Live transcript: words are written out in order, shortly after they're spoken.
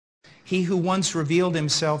He who once revealed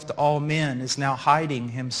himself to all men is now hiding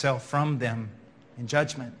himself from them in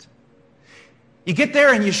judgment. You get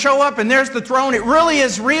there and you show up and there's the throne. It really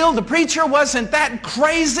is real. The preacher wasn't that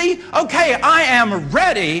crazy. Okay, I am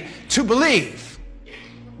ready to believe.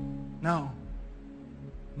 No,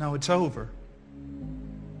 it's over.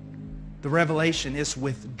 The revelation is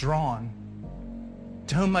withdrawn.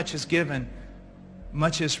 To whom much is given,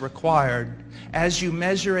 much is required. As you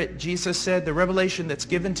measure it, Jesus said, the revelation that's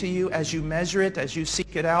given to you, as you measure it, as you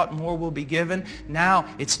seek it out, more will be given. Now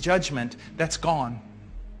it's judgment. That's gone.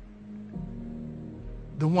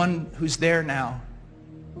 The one who's there now,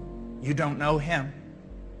 you don't know him,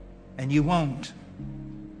 and you won't,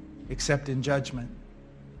 except in judgment.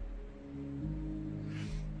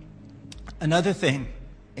 Another thing,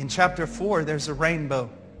 in chapter 4, there's a rainbow.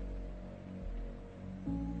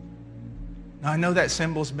 Now, I know that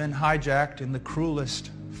symbol's been hijacked in the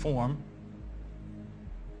cruelest form,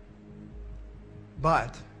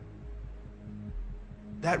 but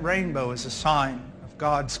that rainbow is a sign of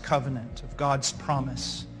God's covenant, of God's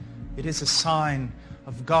promise. It is a sign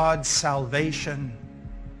of God's salvation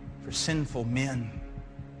for sinful men,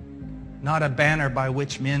 not a banner by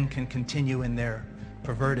which men can continue in their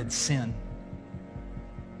perverted sin.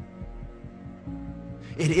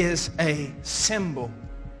 It is a symbol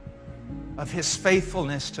of his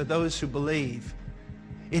faithfulness to those who believe.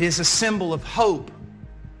 It is a symbol of hope.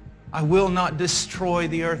 I will not destroy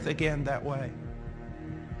the earth again that way.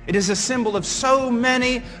 It is a symbol of so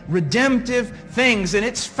many redemptive things, and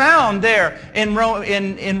it's found there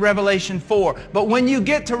in Revelation 4. But when you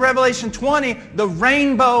get to Revelation 20, the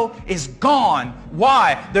rainbow is gone.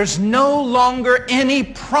 Why? There's no longer any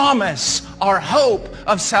promise or hope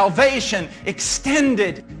of salvation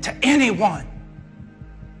extended to anyone.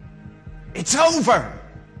 It's over.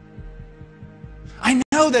 I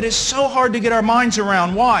know that it's so hard to get our minds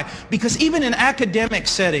around. Why? Because even in academic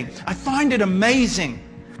setting, I find it amazing.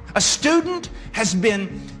 A student has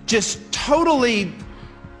been totally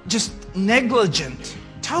negligent,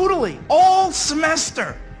 totally, all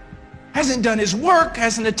semester. Hasn't done his work,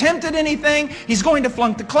 hasn't attempted anything. He's going to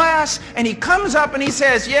flunk the class, and he comes up and he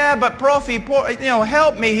says, yeah, but Profi,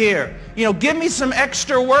 help me here. Give me some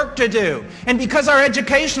extra work to do. And because our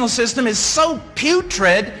educational system is so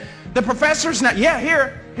putrid, the professor's not, yeah,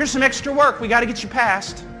 here's some extra work. We got to get you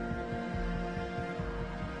passed.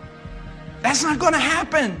 That's not going to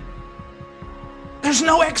happen. There's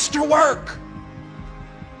no extra work.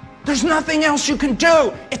 There's nothing else you can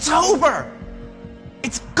do. It's over.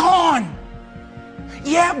 It's gone.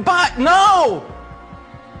 Yeah, but no.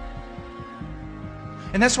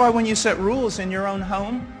 And that's why when you set rules in your own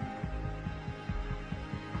home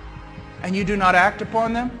and you do not act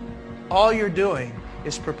upon them, all you're doing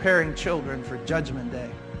is preparing children for Judgment Day.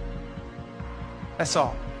 That's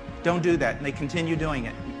all. Don't do that. And they continue doing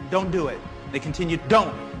it. Don't do it. They continue,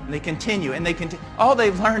 don't. And they continue, and they continue. All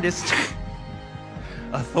they've learned is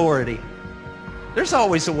authority. There's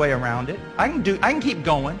always a way around it. I can keep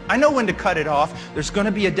going. I know when to cut it off. There's going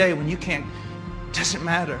to be a day when you can't. Doesn't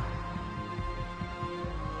matter.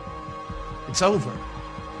 It's over.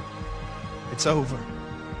 It's over.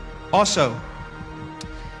 Also,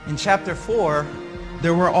 in chapter 4,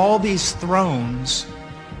 there were all these thrones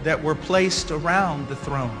that were placed around the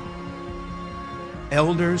throne.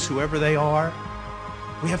 Elders, whoever they are.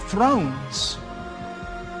 We have thrones.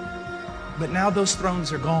 But now those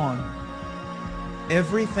thrones are gone.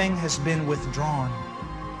 Everything has been withdrawn.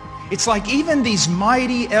 It's like even these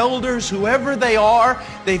mighty elders, whoever they are,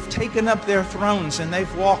 they've taken up their thrones and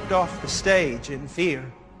they've walked off the stage in fear.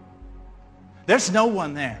 There's no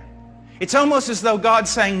one there. It's almost as though God's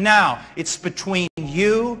saying, now, it's between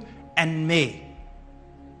you and me.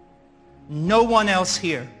 No one else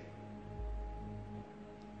here.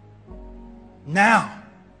 Now,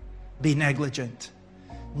 be negligent.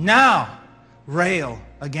 Now, rail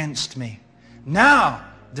against me. Now,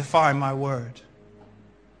 defy my word.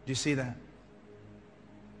 Do you see that?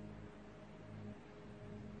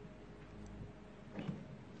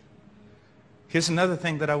 Here's another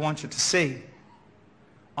thing that I want you to see.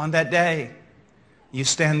 On that day, you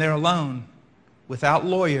stand there alone, without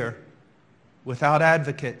lawyer, without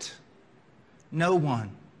advocate. No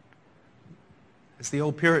one, as the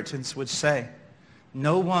old Puritans would say,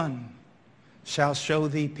 no one shall show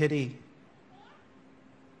thee pity.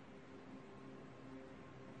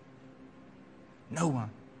 No one.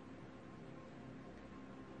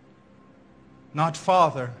 Not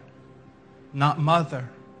father, not mother,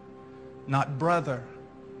 not brother,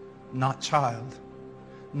 not child.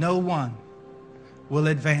 No one will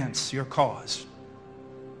advance your cause.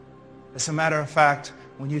 As a matter of fact,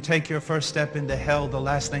 When you take your first step into hell, the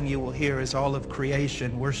last thing you will hear is all of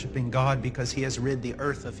creation worshiping God because he has rid the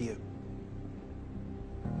earth of you.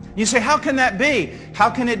 You say, how can that be?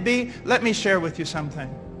 How can it be? Let me share with you something.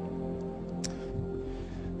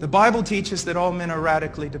 The Bible teaches that all men are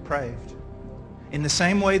radically depraved. In the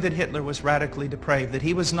same way that Hitler was radically depraved, that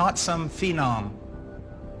he was not some phenom.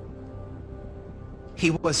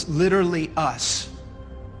 He was literally us.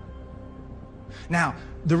 Now,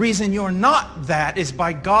 the reason you're not that is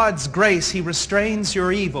by God's grace, he restrains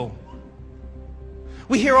your evil.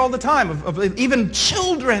 We hear all the time of even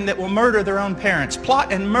children that will murder their own parents,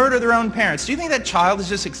 plot and murder their own parents. Do you think that child is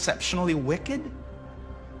just exceptionally wicked?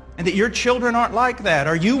 And that your children aren't like that,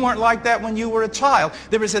 or you weren't like that when you were a child.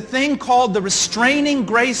 There is a thing called the restraining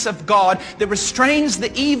grace of God that restrains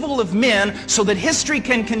the evil of men so that history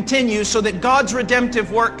can continue, so that God's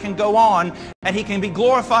redemptive work can go on, and he can be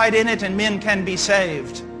glorified in it and men can be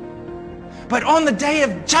saved. But on the day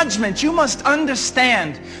of judgment, you must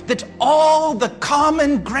understand that all the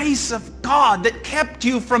common grace of God that kept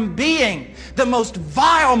you from being the most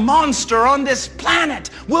vile monster on this planet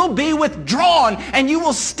will be withdrawn, and you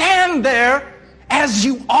will stand there as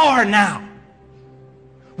you are now,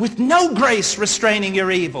 with no grace restraining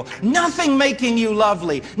your evil, nothing making you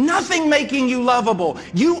lovely, nothing making you lovable.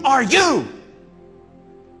 You are you.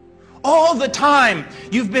 All the time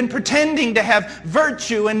you've been pretending to have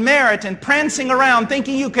virtue and merit and prancing around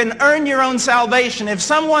thinking you can earn your own salvation. If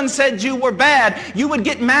someone said you were bad, you would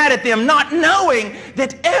get mad at them, not knowing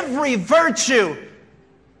that every virtue,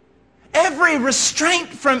 every restraint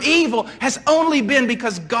from evil has only been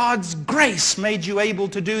because God's grace made you able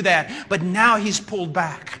to do that. But now he's pulled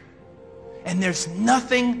back, and there's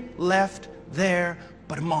nothing left there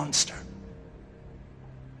but a monster.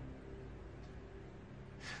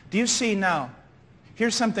 Do you see now?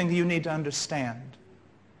 Here's something that you need to understand.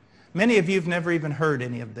 Many of you have never even heard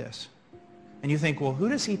any of this. And you think, well, who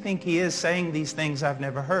does he think he is saying these things I've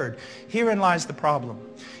never heard? Herein lies the problem.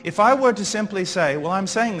 If I were to simply say, well, I'm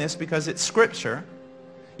saying this because it's Scripture,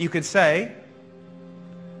 you could say,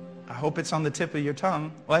 I hope it's on the tip of your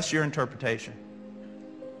tongue. Well, that's your interpretation.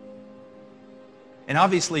 And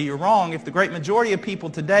obviously you're wrong if the great majority of people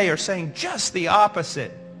today are saying just the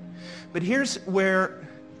opposite. But here's where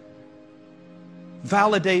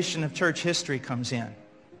validation of church history comes in.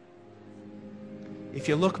 If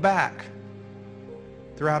you look back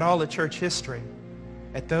throughout all of church history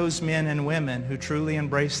at those men and women who truly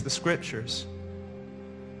embraced the Scriptures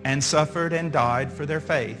and suffered and died for their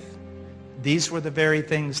faith, these were the very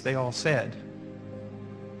things they all said.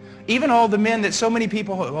 Even all the men that so many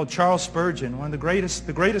people, oh, Charles Spurgeon, one of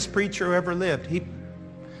the greatest preacher who ever lived, he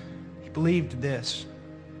believed this.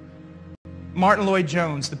 Martin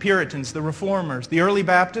Lloyd-Jones, the Puritans, the Reformers, the early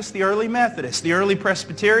Baptists, the early Methodists, the early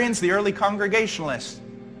Presbyterians, the early Congregationalists.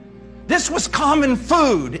 This was common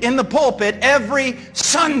food in the pulpit every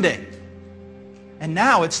Sunday. And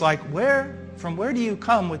now it's like, from where do you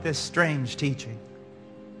come with this strange teaching?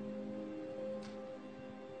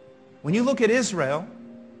 When you look at Israel,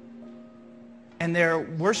 and they're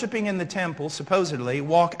worshiping in the temple, supposedly,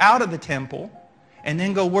 walk out of the temple, and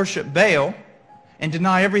then go worship Baal, and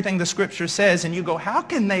deny everything the Scripture says, and you go, how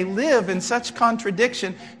can they live in such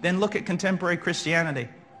contradiction? Then look at contemporary Christianity.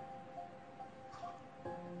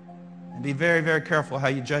 And be very, very careful how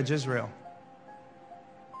you judge Israel.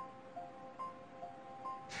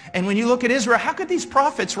 And when you look at Israel, how could these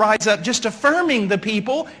prophets rise up just affirming the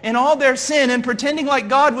people in all their sin and pretending like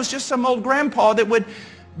God was just some old grandpa that would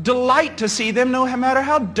delight to see them no matter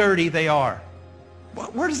how dirty they are?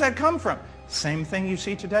 Where does that come from? Same thing you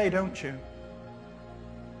see today, don't you?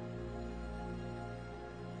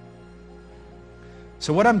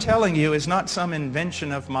 So what I'm telling you is not some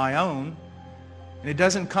invention of my own. And it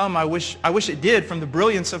doesn't come, I wish it did, from the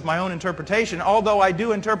brilliance of my own interpretation. Although I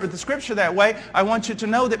do interpret the Scripture that way, I want you to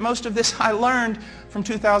know that most of this I learned from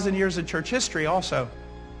 2,000 years of church history also.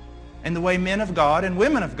 And the way men of God and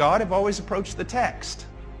women of God have always approached the text.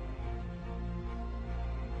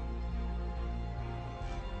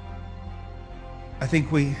 I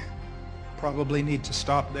think we probably need to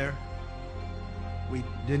stop there. We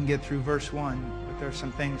didn't get through verse 1. There are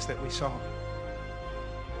some things that we saw.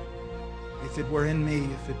 If it were in me,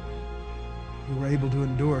 if you were able to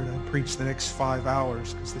endure it, I'd preach the next 5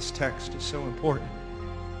 hours because this text is so important.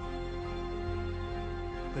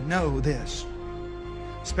 But know this,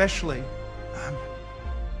 especially,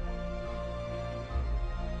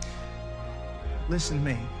 listen to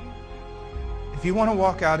me. If you want to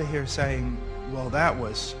walk out of here saying, well, that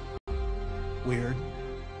was weird.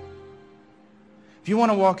 If you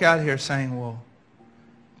want to walk out of here saying, well,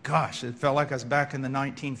 gosh, it felt like I was back in the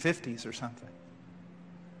 1950s or something.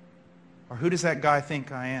 Or who does that guy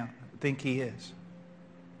think I am, think he is?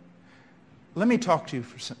 Let me talk to you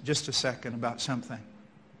for just a second about something.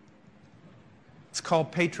 It's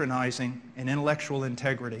called patronizing and intellectual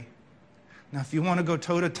integrity. Now, if you want to go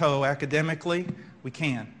toe-to-toe academically, we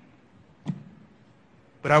can.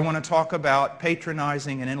 But I want to talk about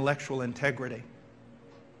patronizing and intellectual integrity.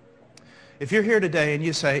 If you're here today and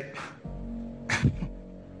you say,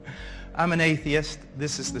 I'm an atheist,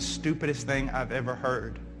 this is the stupidest thing I've ever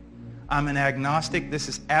heard. I'm an agnostic, this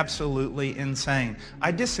is absolutely insane.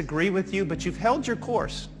 I disagree with you, but you've held your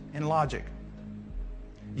course in logic.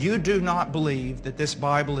 You do not believe that this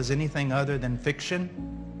Bible is anything other than fiction,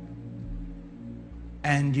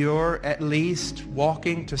 and you're at least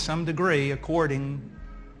walking to some degree according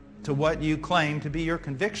to what you claim to be your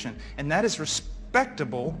conviction. And that is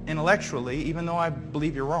respectable intellectually, even though I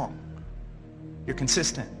believe you're wrong. You're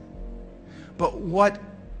consistent. But what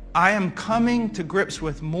I am coming to grips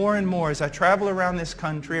with more and more as I travel around this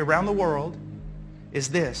country, around the world, is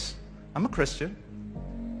this. I'm a Christian.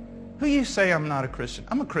 Who you say I'm not a Christian?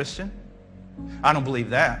 I'm a Christian. I don't believe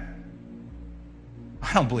that.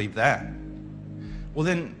 I don't believe that. Well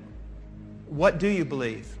then, what do you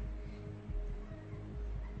believe?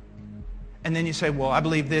 And then you say, well, I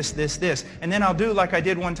believe this, this, this. And then I'll do like I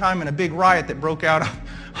did one time in a big riot that broke out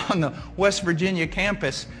on the West Virginia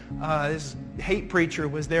campus. This hate preacher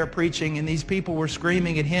was there preaching, and these people were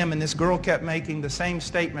screaming at him, and this girl kept making the same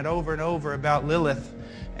statement over and over about Lilith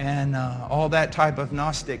and all that type of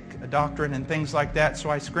Gnostic doctrine and things like that. So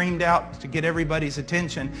I screamed out to get everybody's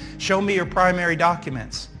attention, show me your primary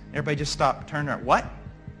documents. Everybody just stopped, turned around. What?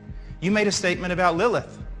 You made a statement about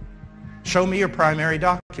Lilith. Show me your primary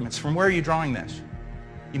documents. From where are you drawing this?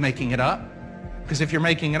 You making it up? Because if you're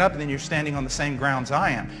making it up, then you're standing on the same grounds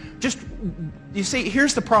I am. Just, you see,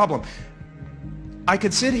 here's the problem. I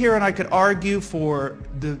could sit here and I could argue for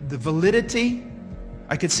the validity.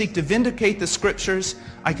 I could seek to vindicate the Scriptures.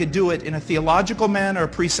 I could do it in a theological manner, a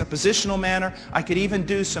presuppositional manner. I could even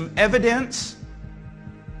do some evidence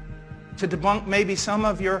to debunk maybe some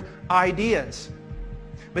of your ideas.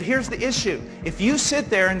 But here's the issue. If you sit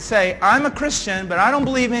there and say, I'm a Christian, but I don't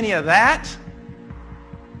believe any of that,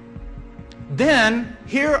 then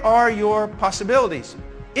here are your possibilities.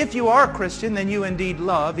 If you are a Christian, then you indeed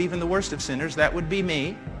love even the worst of sinners. That would be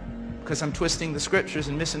me, because I'm twisting the Scriptures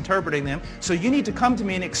and misinterpreting them. So you need to come to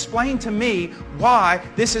me and explain to me why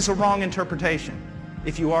this is a wrong interpretation,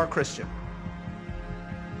 if you are a Christian.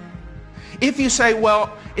 If you say,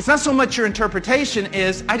 well, it's not so much your interpretation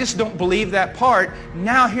is, I just don't believe that part.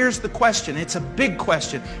 Now here's the question. It's a big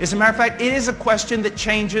question. As a matter of fact, it is a question that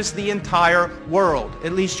changes the entire world,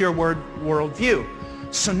 at least your worldview.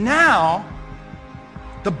 So now,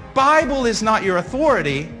 the Bible is not your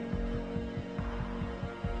authority.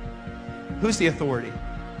 Who's the authority?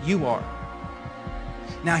 You are.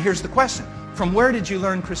 Now here's the question. From where did you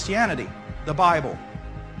learn Christianity? The Bible.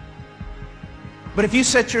 But if you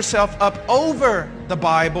set yourself up over the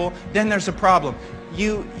Bible, then there's a problem.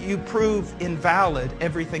 You prove invalid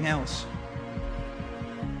everything else.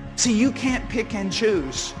 See, you can't pick and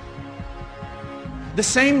choose. The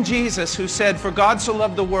same Jesus who said, for God so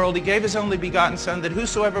loved the world, he gave his only begotten Son, that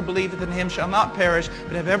whosoever believeth in him shall not perish,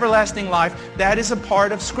 but have everlasting life, that is a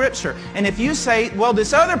part of Scripture. And if you say, well,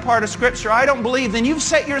 this other part of Scripture I don't believe, then you've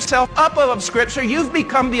set yourself up above Scripture. You've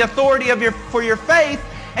become the authority for your faith,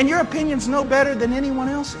 and your opinion's no better than anyone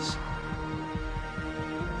else's.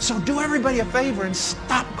 So do everybody a favor and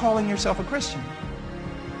stop calling yourself a Christian.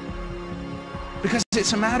 Because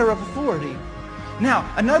it's a matter of authority. Now,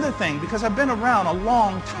 another thing, because I've been around a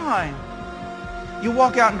long time, you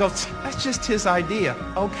walk out and go, that's just his idea.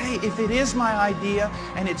 Okay, if it is my idea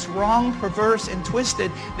and it's wrong, perverse, and twisted,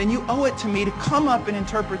 then you owe it to me to come up and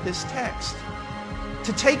interpret this text.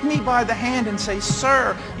 To take me by the hand and say,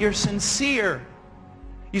 sir, you're sincere.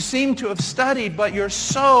 You seem to have studied, but you're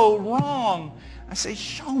so wrong. I say,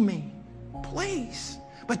 show me, please.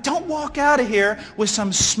 But don't walk out of here with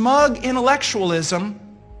some smug intellectualism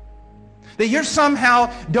that you somehow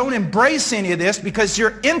don't embrace any of this because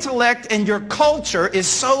your intellect and your culture is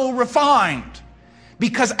so refined.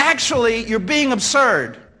 Because actually, you're being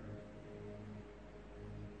absurd.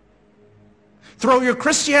 Throw your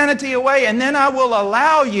Christianity away, and then I will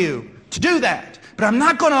allow you to do that. But I'm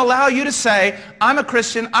not going to allow you to say, I'm a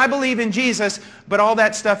Christian, I believe in Jesus, but all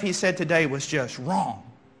that stuff he said today was just wrong.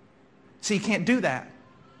 See, you can't do that.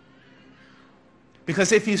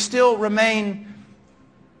 Because if you still remain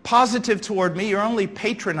positive toward me, you're only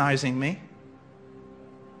patronizing me.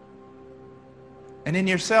 And in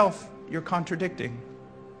yourself, you're contradicting.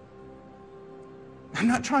 I'm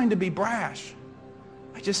not trying to be brash.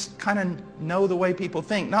 I just kind of know the way people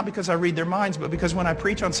think, not because I read their minds, but because when I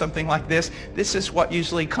preach on something like this is what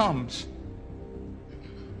usually comes.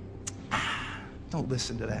 Don't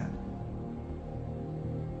listen to that.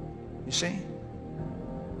 You see?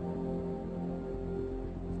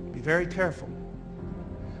 Be very careful.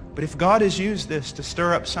 But if God has used this to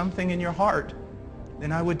stir up something in your heart,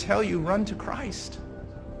 then I would tell you, run to Christ.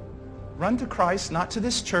 Run to Christ, not to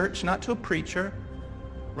this church, not to a preacher.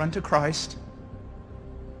 Run to Christ,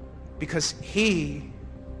 because he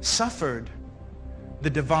suffered the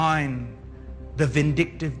divine, the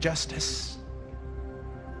vindictive justice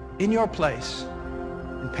in your place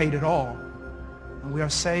and paid it all. And we are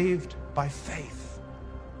saved by faith.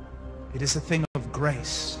 It is a thing of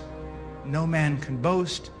grace. No man can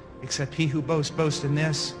boast except he who boasts in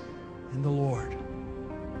this, in the Lord.